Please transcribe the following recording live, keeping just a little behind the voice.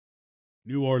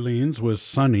New Orleans was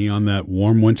sunny on that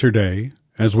warm winter day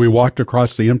as we walked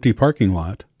across the empty parking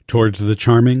lot towards the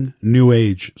charming New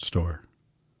Age store.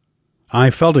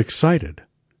 I felt excited,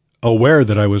 aware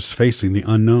that I was facing the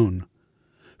unknown,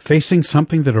 facing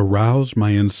something that aroused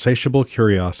my insatiable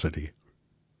curiosity.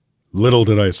 Little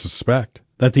did I suspect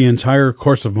that the entire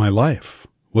course of my life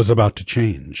was about to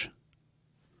change.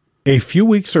 A few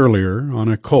weeks earlier, on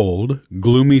a cold,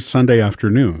 gloomy Sunday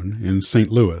afternoon in St.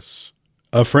 Louis,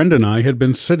 a friend and I had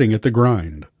been sitting at the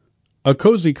Grind, a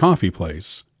cozy coffee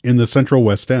place in the Central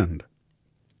West End.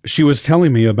 She was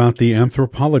telling me about the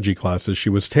anthropology classes she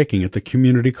was taking at the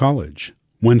community college,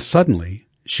 when suddenly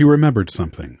she remembered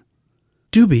something.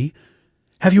 "Doobie,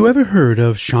 have you ever heard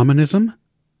of shamanism?"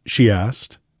 she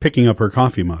asked, picking up her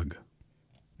coffee mug.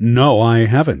 "No, I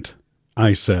haven't,"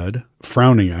 I said,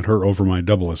 frowning at her over my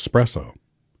double espresso.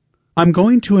 "I'm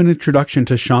going to an introduction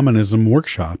to shamanism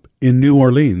workshop in New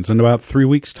Orleans in about 3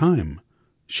 weeks' time,"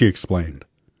 she explained.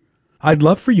 "I'd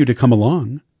love for you to come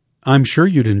along. I'm sure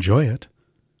you'd enjoy it.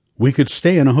 We could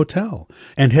stay in a hotel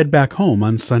and head back home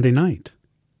on Sunday night.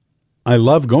 I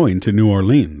love going to New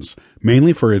Orleans,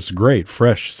 mainly for its great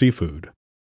fresh seafood."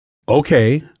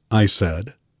 "Okay," I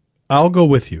said. "I'll go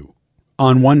with you,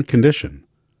 on one condition.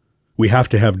 We have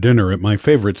to have dinner at my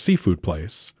favorite seafood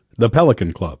place, the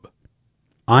Pelican Club.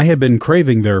 I have been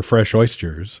craving their fresh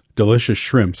oysters, delicious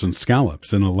shrimps and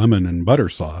scallops in a lemon and butter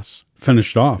sauce,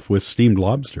 finished off with steamed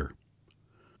lobster."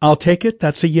 "I'll take it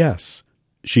that's a yes,"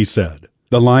 she said,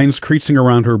 the lines creasing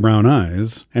around her brown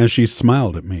eyes as she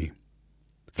smiled at me.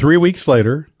 3 weeks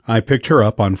later, I picked her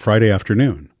up on Friday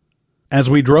afternoon. As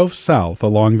we drove south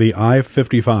along the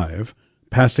I-55,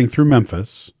 passing through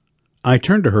Memphis, I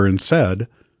turned to her and said,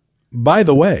 "By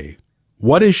the way,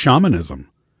 what is shamanism?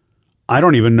 I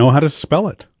don't even know how to spell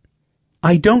it."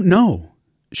 "I don't know,"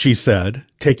 she said,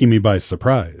 taking me by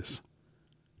surprise.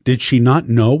 Did she not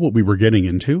know what we were getting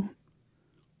into?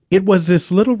 "It was this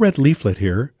little red leaflet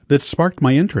here that sparked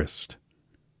my interest."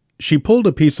 She pulled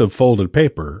a piece of folded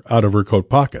paper out of her coat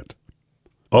pocket.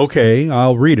 "Okay,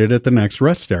 I'll read it at the next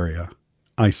rest area,"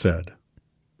 I said.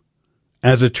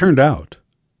 As it turned out,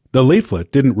 the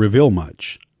leaflet didn't reveal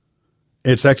much.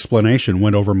 Its explanation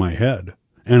went over my head,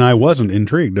 and I wasn't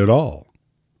intrigued at all.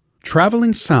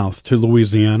 Traveling south to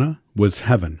Louisiana was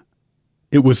heaven.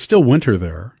 It was still winter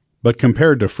there, but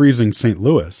compared to freezing St.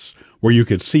 Louis, where you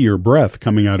could see your breath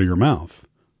coming out of your mouth,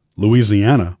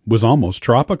 Louisiana was almost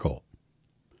tropical.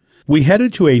 We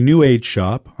headed to a New Age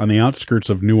shop on the outskirts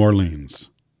of New Orleans.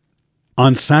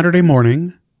 On Saturday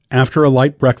morning, after a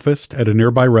light breakfast at a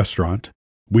nearby restaurant,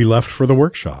 we left for the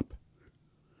workshop.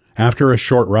 After a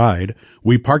short ride,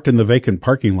 we parked in the vacant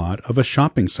parking lot of a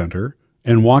shopping center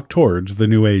and walked towards the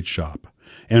New Age shop,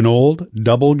 an old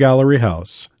double-gallery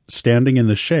house standing in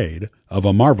the shade of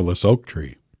a marvelous oak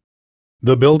tree.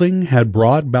 The building had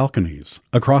broad balconies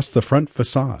across the front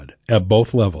facade at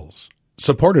both levels,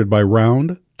 supported by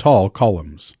round, tall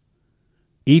columns.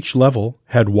 Each level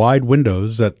had wide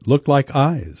windows that looked like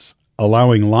eyes,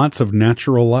 allowing lots of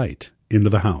natural light into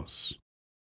the house.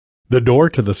 The door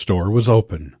to the store was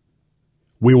open.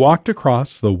 We walked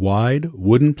across the wide,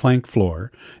 wooden planked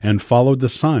floor and followed the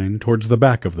sign towards the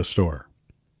back of the store.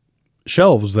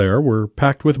 Shelves there were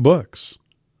packed with books.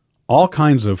 All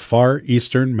kinds of Far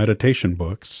Eastern meditation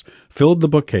books filled the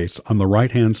bookcase on the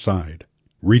right-hand side,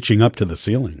 reaching up to the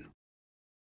ceiling.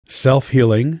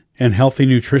 Self-healing and healthy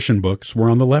nutrition books were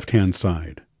on the left-hand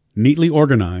side, neatly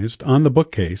organized on the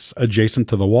bookcase adjacent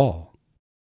to the wall.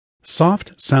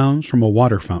 Soft sounds from a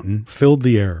water fountain filled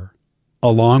the air,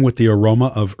 along with the aroma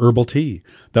of herbal tea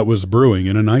that was brewing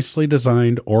in a nicely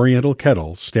designed oriental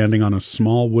kettle standing on a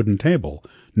small wooden table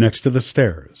next to the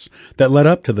stairs that led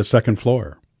up to the second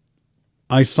floor.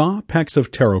 I saw packs of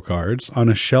tarot cards on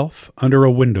a shelf under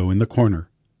a window in the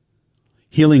corner.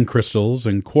 Healing crystals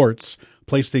and quartz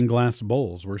placed in glass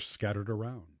bowls were scattered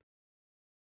around.